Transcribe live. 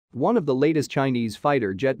One of the latest Chinese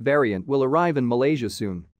fighter jet variant will arrive in Malaysia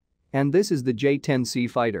soon. And this is the J-10C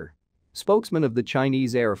fighter. Spokesman of the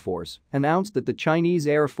Chinese Air Force announced that the Chinese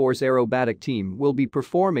Air Force aerobatic team will be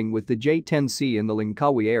performing with the J-10C in the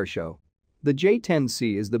Langkawi Air Show. The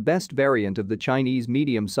J-10C is the best variant of the Chinese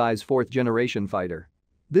medium-size fourth-generation fighter.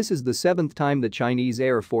 This is the seventh time the Chinese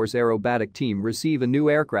Air Force aerobatic team receive a new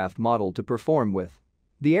aircraft model to perform with.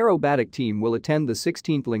 The aerobatic team will attend the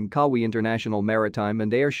 16th Langkawi International Maritime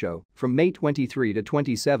and Air Show from May 23 to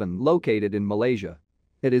 27 located in Malaysia.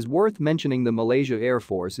 It is worth mentioning the Malaysia Air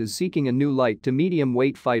Force is seeking a new light to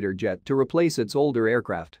medium-weight fighter jet to replace its older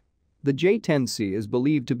aircraft. The J-10C is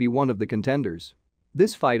believed to be one of the contenders.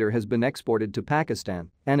 This fighter has been exported to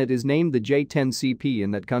Pakistan and it is named the J-10CP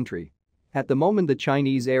in that country. At the moment the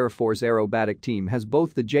Chinese Air Force aerobatic team has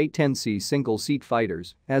both the J-10C single-seat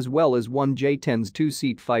fighters as well as one J-10's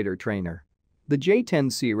two-seat fighter trainer. The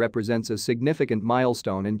J-10C represents a significant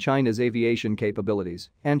milestone in China's aviation capabilities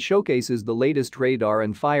and showcases the latest radar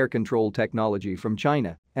and fire control technology from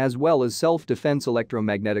China, as well as self-defense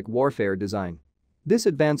electromagnetic warfare design. This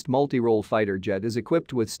advanced multi-role fighter jet is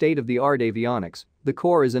equipped with state-of-the-art avionics. The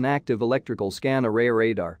core is an active electrical scan array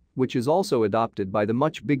radar, which is also adopted by the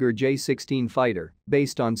much bigger J-16 fighter,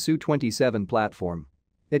 based on Su-27 platform.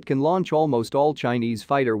 It can launch almost all Chinese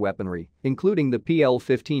fighter weaponry, including the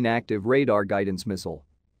PL-15 active radar guidance missile.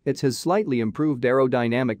 It has slightly improved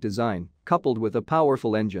aerodynamic design, coupled with a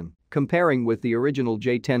powerful engine, comparing with the original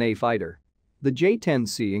J-10A fighter. The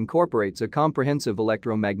J-10C incorporates a comprehensive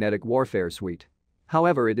electromagnetic warfare suite.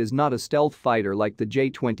 However, it is not a stealth fighter like the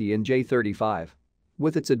J-20 and J-35.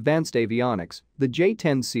 With its advanced avionics, the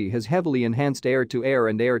J-10C has heavily enhanced air-to-air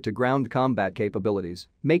and air-to-ground combat capabilities,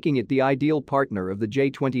 making it the ideal partner of the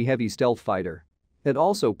J-20 heavy stealth fighter. It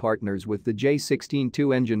also partners with the J-16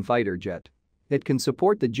 two-engine fighter jet. It can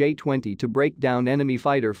support the J-20 to break down enemy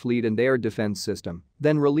fighter fleet and air defense system,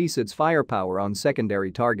 then release its firepower on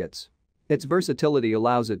secondary targets. Its versatility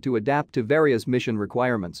allows it to adapt to various mission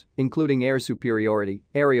requirements, including air superiority,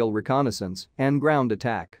 aerial reconnaissance, and ground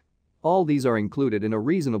attack. All these are included in a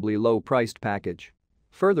reasonably low-priced package.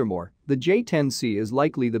 Furthermore, the J-10C is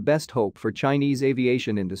likely the best hope for Chinese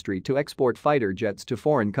aviation industry to export fighter jets to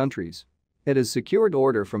foreign countries. It has secured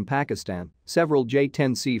order from Pakistan. Several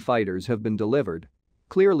J-10C fighters have been delivered.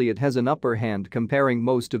 Clearly it has an upper hand comparing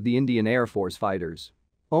most of the Indian Air Force fighters.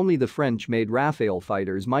 Only the French-made Rafale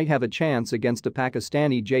fighters might have a chance against the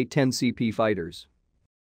Pakistani J-10CP fighters.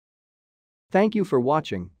 Thank you for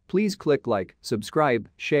watching. Please click like, subscribe,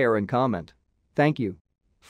 share and comment. Thank you.